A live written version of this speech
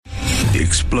The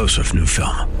explosive new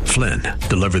film, Flynn,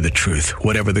 Deliver the Truth,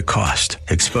 Whatever the Cost,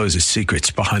 exposes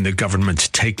secrets behind the government's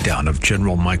takedown of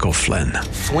General Michael Flynn.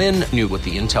 Flynn knew what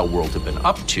the intel world had been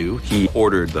up to. He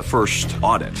ordered the first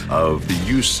audit of the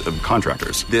use of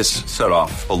contractors. This set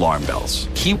off alarm bells.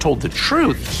 He told the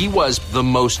truth. He was the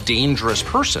most dangerous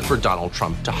person for Donald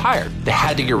Trump to hire. They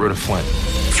had to get rid of Flynn.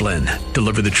 Flynn,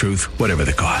 Deliver the Truth, Whatever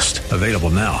the Cost. Available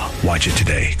now. Watch it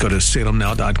today. Go to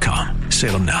salemnow.com.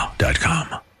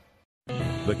 salemnow.com.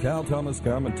 The Cal Thomas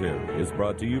Commentary is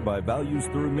brought to you by Values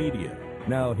Through Media.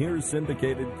 Now here's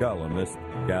syndicated columnist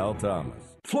Cal Thomas.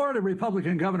 Florida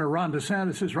Republican Governor Ron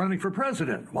DeSantis is running for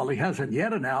president. While he hasn't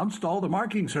yet announced, all the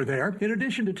markings are there. In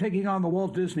addition to taking on the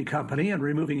Walt Disney Company and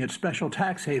removing its special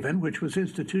tax haven, which was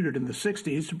instituted in the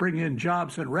 60s to bring in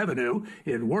jobs and revenue,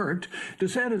 it worked.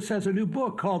 DeSantis has a new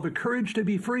book called The Courage to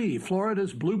be Free,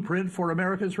 Florida's Blueprint for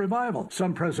America's Revival.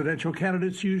 Some presidential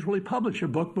candidates usually publish a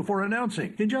book before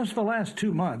announcing. In just the last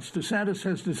 2 months, DeSantis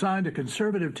has designed a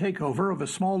conservative takeover of a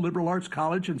small liberal arts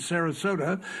college in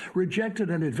Sarasota, rejected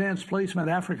an advanced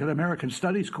placement African American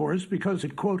Studies course because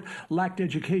it, quote, lacked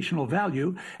educational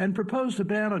value, and proposed a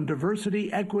ban on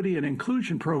diversity, equity, and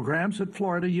inclusion programs at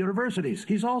Florida universities.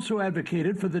 He's also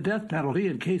advocated for the death penalty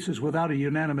in cases without a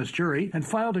unanimous jury and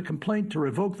filed a complaint to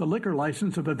revoke the liquor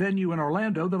license of a venue in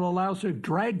Orlando that allows a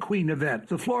drag queen event.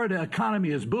 The Florida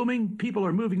economy is booming. People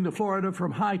are moving to Florida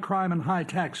from high crime and high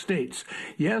tax states.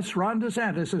 Yes, Ron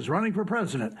DeSantis is running for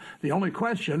president. The only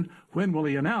question, when will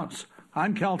he announce?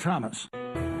 I'm Cal Thomas.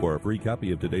 For a free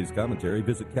copy of today's commentary,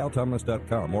 visit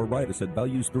calthomas.com or write us at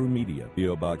Values Through Media,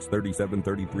 P.O. Box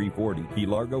 373340, Key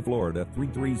Largo, Florida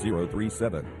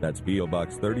 33037. That's P.O.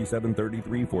 Box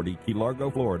 373340, Key Largo,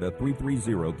 Florida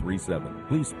 33037.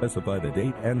 Please specify the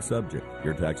date and subject.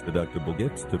 Your tax-deductible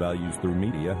gifts to Values Through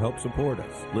Media help support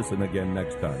us. Listen again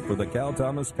next time for the Cal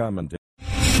Thomas Commentary.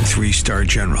 3-star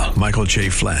General Michael J.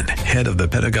 Flynn, head of the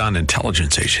Pentagon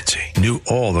Intelligence Agency, knew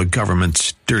all the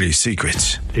government's dirty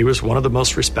secrets. He was one of the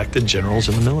most respected generals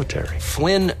in the military.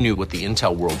 Flynn knew what the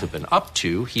intel world had been up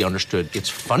to. He understood its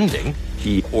funding.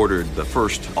 He ordered the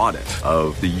first audit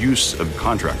of the use of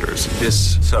contractors.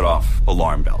 This set off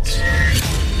alarm bells.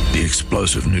 The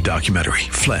explosive new documentary,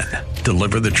 Flynn,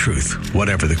 Deliver the Truth,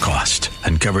 Whatever the Cost,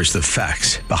 uncovers the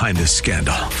facts behind this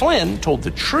scandal. Flynn told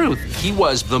the truth. He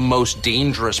was the most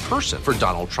dangerous person for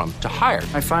Donald Trump to hire.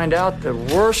 I find out the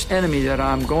worst enemy that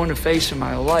I'm going to face in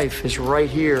my life is right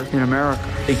here in America.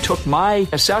 They took my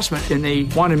assessment and they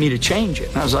wanted me to change it.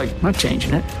 And I was like, I'm not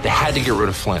changing it. They had to get rid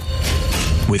of Flynn.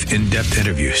 With in-depth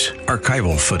interviews,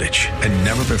 archival footage, and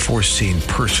never-before-seen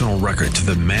personal records of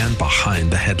the man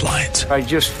behind the headlines. I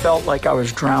just felt like I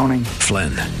was drowning.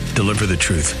 Flynn, Deliver the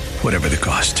Truth, Whatever the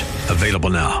Cost.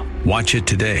 Available now. Watch it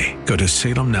today. Go to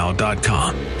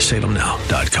salemnow.com.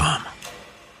 salemnow.com.